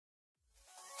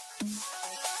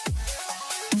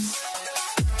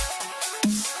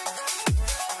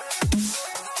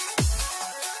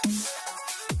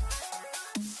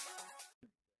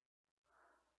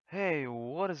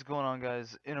What's going on,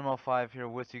 guys? NML5 here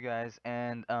with you guys,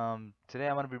 and today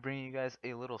I'm going to be bringing you guys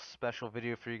a little special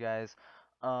video for you guys.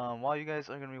 While you guys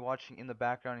are going to be watching in the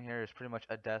background here is pretty much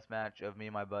a death match of me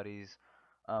and my buddies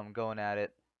going at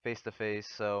it face to face.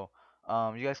 So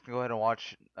you guys can go ahead and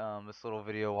watch this little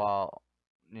video while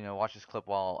watch this clip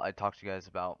while I talk to you guys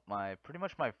about my pretty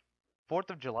much my 4th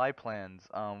of July plans,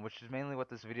 which is mainly what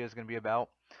this video is going to be about.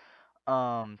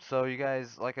 So you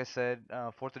guys, like I said,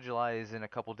 4th of July is in a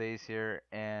couple days here,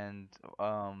 and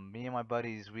me and my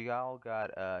buddies, we all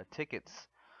got tickets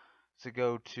to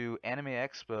go to Anime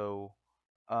Expo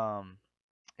um,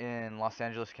 in Los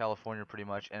Angeles, California, pretty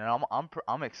much. And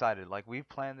I'm excited. Like we've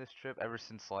planned this trip ever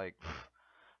since like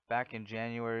back in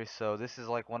January. So this is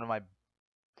like one of my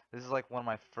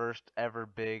first ever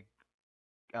big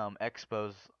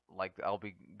expos like I'll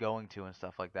be going to and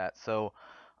stuff like that. So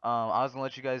I was gonna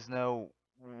let you guys know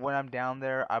when I'm down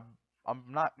there. I'm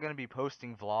not gonna be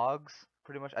posting vlogs.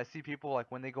 Pretty much, I see people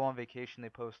like when they go on vacation, they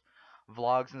post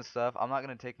vlogs and stuff. I'm not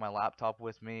gonna take my laptop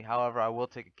with me. However, I will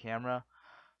take a camera.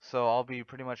 So I'll be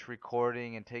pretty much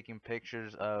recording and taking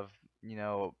pictures of you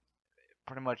know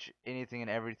pretty much anything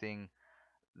and everything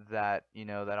that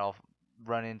that I'll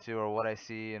run into or what I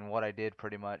see and what I did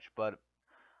pretty much. But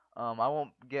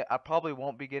I probably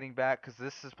won't be getting back because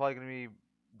this is probably gonna be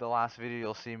the last video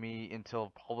you'll see me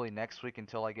until probably next week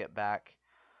until I get back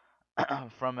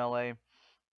from LA.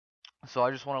 So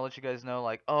I just want to let you guys know,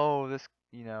 like, oh,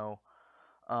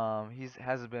 he's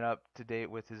hasn't been up to date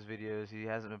with his videos. He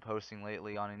hasn't been posting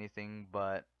lately on anything,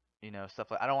 but stuff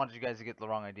like I don't want you guys to get the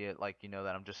wrong idea, like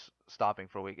that I'm just stopping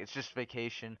for a week. It's just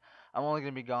vacation. I'm only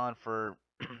gonna be gone for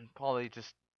probably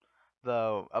just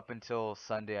the up until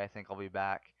Sunday. I think I'll be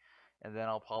back, and then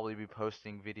I'll probably be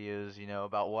posting videos,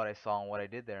 about what I saw and what I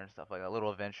did there and stuff like that,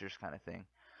 little adventures kind of thing.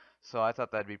 So I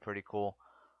thought that'd be pretty cool.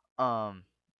 Um,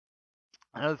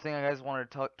 Another thing I guys wanted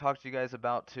to talk to you guys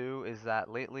about too is that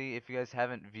lately, if you guys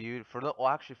haven't viewed, well,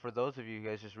 actually, for those of you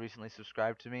guys just recently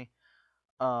subscribed to me,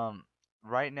 um,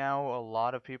 right now a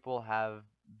lot of people have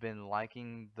been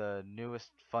liking the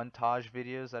newest Funtage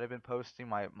videos that I've been posting,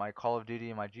 my Call of Duty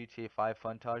and my GTA 5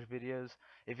 Funtage videos.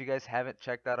 If you guys haven't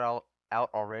checked that out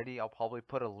already, I'll probably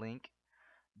put a link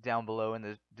down below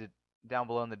in down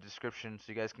below in the description so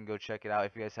you guys can go check it out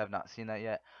if you guys have not seen that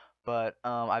yet. But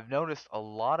I've noticed a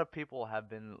lot of people have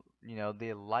been,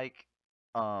 they like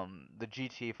the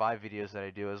GTA 5 videos that I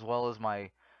do, as well as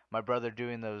my brother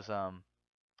doing those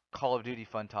Call of Duty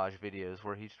Funtage videos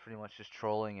where he's pretty much just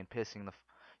trolling and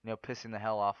pissing the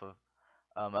hell off of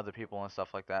other people and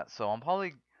stuff like that. So I'm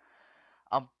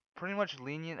pretty much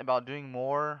lenient about doing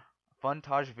more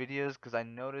Funtage videos because I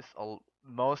notice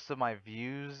most of my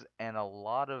views and a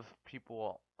lot of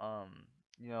people, a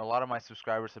lot of my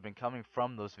subscribers have been coming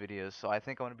from those videos. So I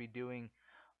think I'm going to be doing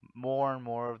more and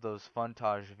more of those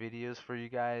Funtage videos for you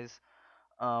guys.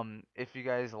 If you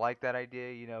guys like that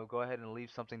idea, go ahead and leave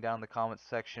something down in the comments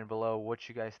section below what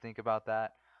you guys think about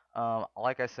that.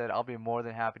 Like I said, I'll be more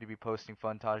than happy to be posting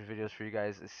Funtage videos for you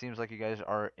guys. It seems like you guys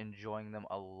are enjoying them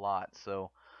a lot, so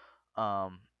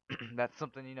um, that's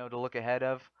something to look ahead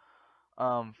of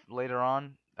later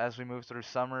on as we move through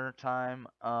summertime.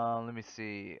 Let me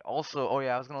see. Also, oh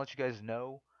yeah, I was gonna let you guys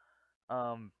know.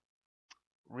 Um,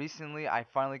 Recently I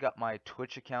finally got my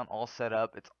Twitch account all set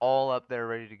up. It's all up there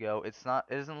ready to go. It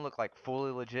doesn't look like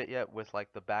fully legit yet with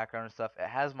like the background and stuff. It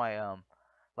has my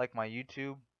like my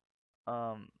YouTube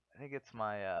I think it's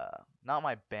my not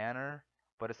my banner,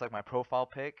 but it's like my profile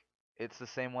pic. It's the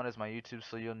same one as my YouTube,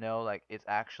 so you'll know like it's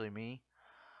actually me.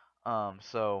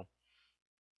 So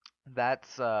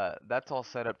that's all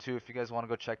set up too if you guys want to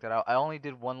go check that out. I only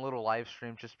did one little live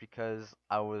stream just because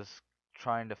I was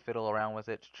trying to fiddle around with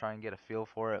it to try and get a feel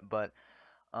for it, but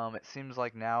it seems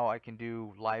like now I can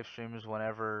do live streams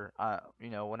whenever,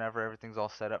 whenever everything's all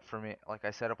set up for me. Like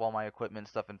I set up all my equipment and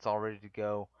stuff and it's all ready to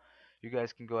go. You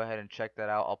guys can go ahead and check that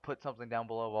out. I'll put something down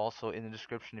below also in the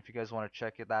description if you guys want to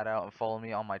check that out and follow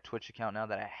me on my Twitch account now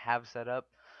that I have set up.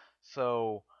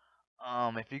 So,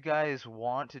 if you guys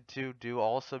wanted to do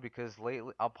also, because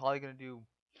lately I'm probably gonna do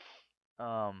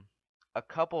um a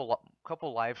couple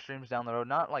live streams down the road,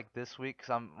 not like this week,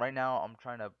 cause right now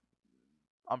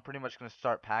I'm pretty much gonna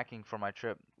start packing for my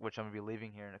trip, which I'm gonna be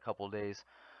leaving here in a couple of days.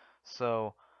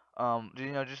 So,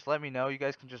 just let me know. You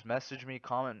guys can just message me,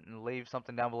 comment, and leave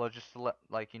something down below, just to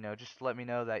just to let me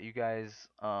know that you guys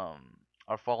are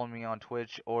following me on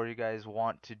Twitch, or you guys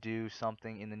want to do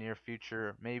something in the near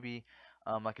future, maybe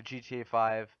like a GTA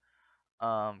 5,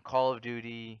 Call of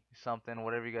Duty, something,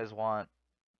 whatever you guys want.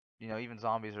 Even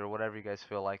zombies or whatever you guys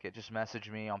feel like it. Just message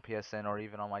me on PSN or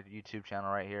even on my YouTube channel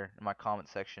right here in my comment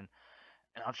section,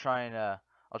 and I'll try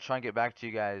and get back to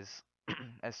you guys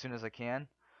as soon as I can.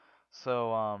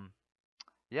 So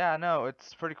yeah, no,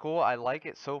 it's pretty cool. I like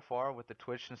it so far with the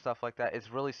Twitch and stuff like that. It's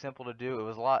really simple to do. It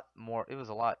was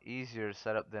a lot easier to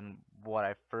set up than what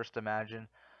I first imagined.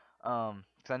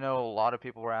 'Cause I know a lot of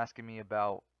people were asking me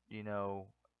about,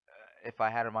 if I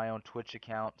had my own Twitch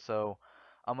account. So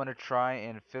I'm gonna try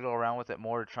and fiddle around with it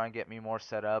more to try and get me more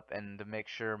set up and to make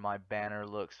sure my banner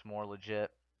looks more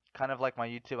legit. Kind of like my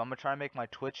YouTube. I'm gonna try and make my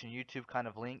Twitch and YouTube kind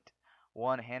of linked,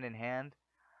 one hand in hand.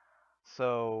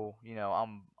 So,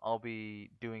 I'll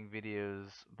be doing videos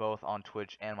both on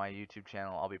Twitch and my YouTube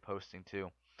channel. I'll be posting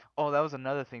too. Oh, that was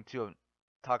another thing too.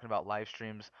 Talking about live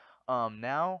streams.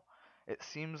 Now it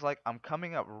seems like I'm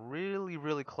coming up really,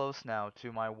 really close now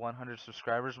to my 100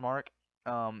 subscribers mark.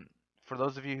 Um, for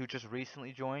those of you who just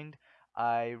recently joined,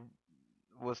 I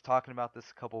was talking about this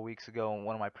a couple weeks ago in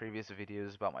one of my previous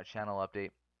videos about my channel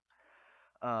update.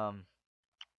 Um,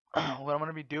 what I'm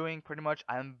gonna be doing pretty much,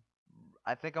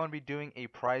 I think I'm gonna be doing a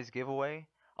prize giveaway.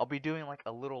 I'll be doing like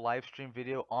a little live stream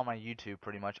video on my YouTube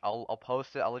pretty much. I'll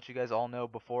post it. I'll let you guys all know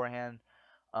beforehand.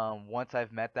 Once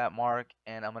I've met that mark,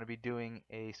 and I'm gonna be doing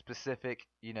a specific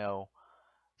video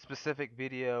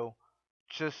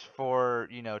just for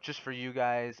you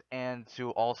guys, and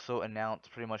to also announce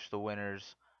pretty much the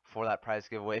winners for that prize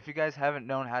giveaway. If you guys haven't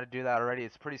known how to do that already,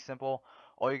 it's pretty simple.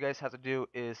 All you guys have to do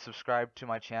is subscribe to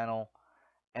my channel,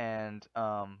 and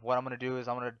what I'm gonna do is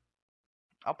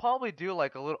I'll probably do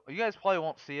like a little. You guys probably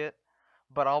won't see it,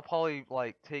 but I'll probably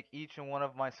like take each and one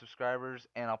of my subscribers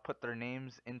and I'll put their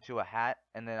names into a hat,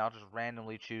 and then I'll just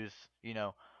randomly choose,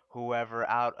 whoever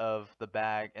out of the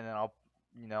bag, and then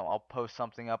I'll post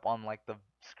something up on like the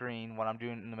screen when I'm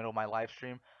doing in the middle of my live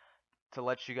stream to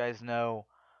let you guys know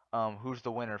who's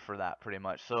the winner for that, pretty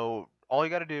much. So all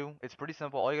you gotta do, it's pretty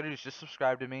simple. All you gotta do is just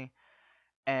subscribe to me,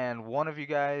 and one of you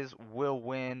guys will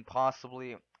win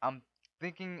possibly. I'm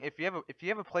thinking if you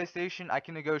have a PlayStation, I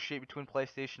can negotiate between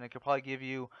PlayStation. I could probably give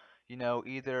you,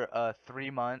 either a 3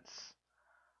 months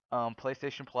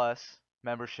PlayStation Plus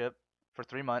membership for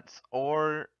 3 months,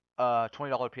 or a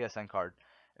 $20 PSN card.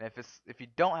 And if you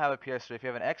don't have a PS3, if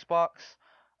you have an Xbox,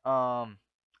 um,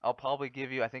 I'll probably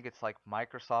give you. I think it's like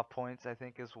Microsoft points. I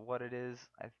think is what it is.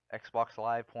 Xbox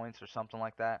Live points or something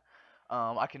like that.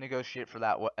 I can negotiate for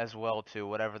that as well too.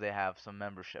 Whatever they have, some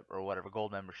membership or whatever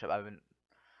gold membership.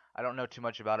 I don't know too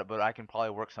much about it, but I can probably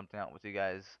work something out with you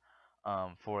guys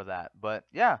for that. But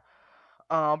yeah,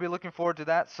 I'll be looking forward to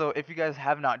that. So if you guys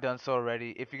have not done so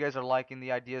already, if you guys are liking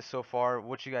the ideas so far,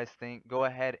 what you guys think, go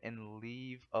ahead and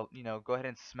go ahead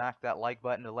and smack that like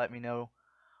button to let me know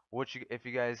if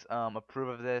you guys approve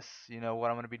of this, what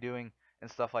I'm going to be doing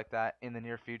and stuff like that in the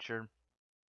near future.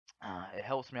 It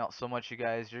helps me out so much, you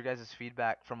guys. Your guys'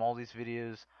 feedback from all these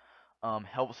videos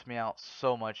helps me out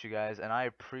so much, you guys, and I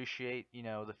appreciate,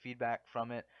 the feedback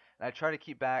from it. And I try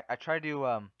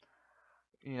to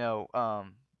you know,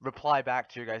 um, reply back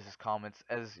to your guys' comments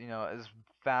as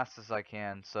fast as I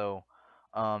can. So,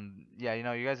 yeah,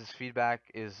 your guys' feedback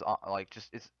is like just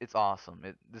it's awesome.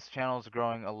 This channel is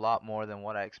growing a lot more than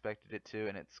what I expected it to,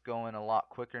 and it's going a lot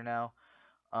quicker now.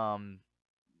 Um,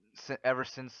 ever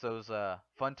since those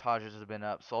fun tages have been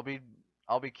up, so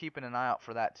I'll be keeping an eye out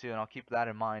for that too, and I'll keep that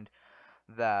in mind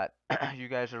that you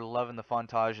guys are loving the fun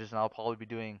tages, and I'll probably be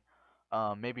doing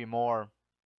maybe more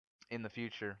in the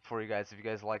future for you guys if you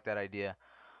guys like that idea.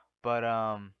 But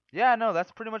yeah, no,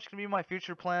 that's pretty much gonna be my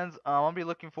future plans. I'll be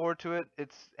looking forward to it.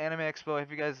 It's Anime Expo. If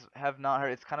you guys have not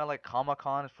heard, it's kind of like Comic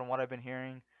Con from what I've been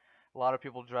hearing. A lot of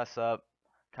people dress up,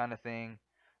 kind of thing,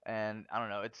 and I don't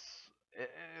know. It,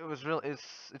 it was real. It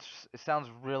sounds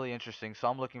really interesting. So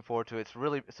I'm looking forward to it. It's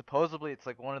really supposedly it's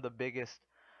like one of the biggest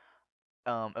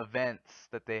events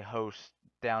that they host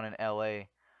down in LA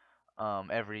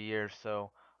every year.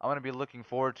 So I'm gonna be looking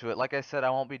forward to it. Like I said, I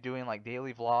won't be doing like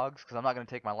daily vlogs because I'm not gonna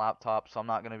take my laptop, so I'm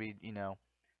not gonna be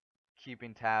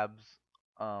keeping tabs,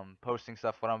 posting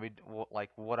stuff like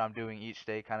what I'm doing each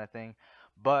day kind of thing.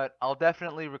 But I'll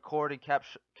definitely record and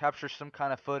capture some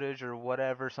kind of footage or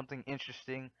whatever, something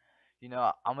interesting.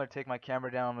 I'm gonna take my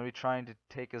camera down. I'm gonna be trying to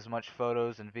take as much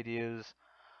photos and videos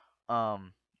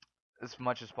um as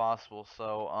much as possible.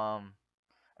 So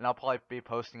and I'll probably be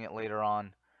posting it later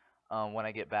on when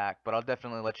I get back, but I'll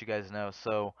definitely let you guys know.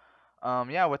 So,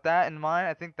 yeah, with that in mind,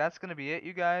 I think that's gonna be it,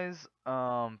 you guys,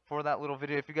 for that little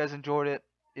video. If you guys enjoyed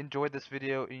this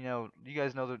video, you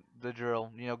guys know the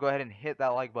drill. Go ahead and hit that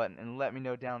like button and let me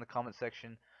know down in the comment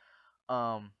section,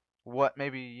 um, what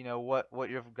maybe what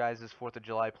your guys' 4th of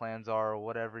July plans are or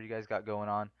whatever you guys got going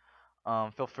on.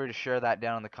 Feel free to share that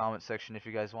down in the comment section if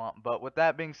you guys want. But with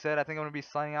that being said, I think I'm gonna be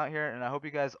signing out here, and I hope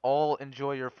you guys all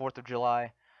enjoy your 4th of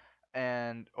July.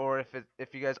 and or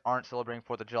if you guys aren't celebrating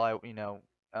 4th of July, hope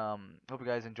you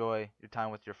guys enjoy your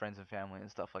time with your friends and family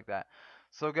and stuff like that.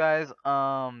 So guys,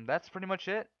 that's pretty much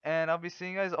it, and I'll be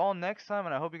seeing you guys all next time,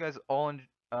 and I hope you guys all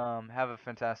have a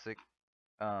fantastic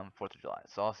 4th of July.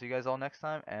 So I'll see you guys all next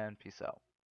time, and peace out.